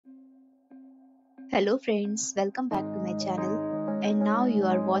Hello friends, welcome back to my channel. And now you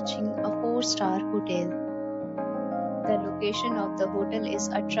are watching a 4-star hotel. The location of the hotel is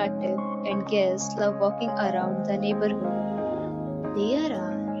attractive and guests love walking around the neighborhood. There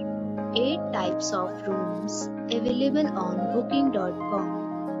are 8 types of rooms available on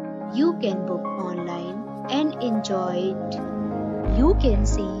booking.com. You can book online and enjoy it. You can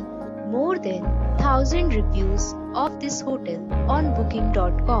see more than 1000 reviews of this hotel on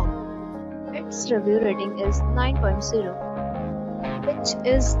booking.com. Its review rating is 9.0, which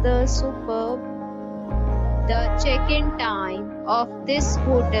is the superb. The check-in time of this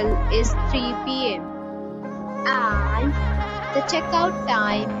hotel is 3 p.m. and the checkout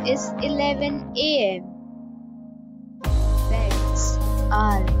time is 11 a.m. Pets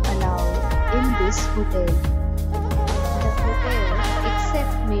are allowed in this hotel. The hotel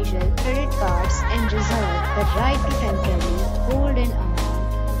accepts major credit cards and reserves the right to temporarily hold an amount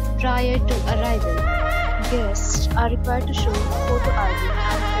prior to arrival. Guests are required to show photo ID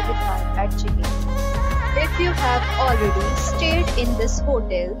and credit card at check-in. If you have already stayed in this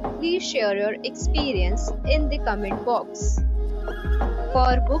hotel, please share your experience in the comment box.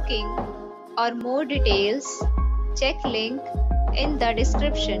 For booking or more details, check link in the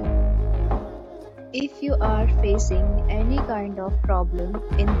description. If you are facing any kind of problem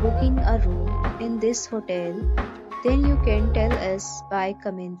in booking a room in this hotel, then you can tell us by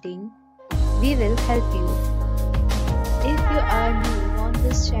commenting. We will help you. If you are new on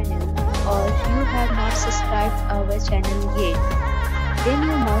this channel or you have not subscribed our channel yet, then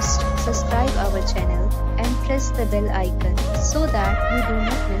you must subscribe our channel and press the bell icon so that you do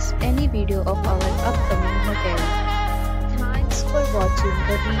not miss any video of our upcoming hotel. Thanks for watching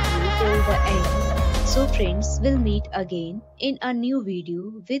the video till the end. So friends, we'll meet again in a new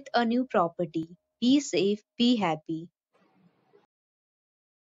video with a new property. Be safe, be happy.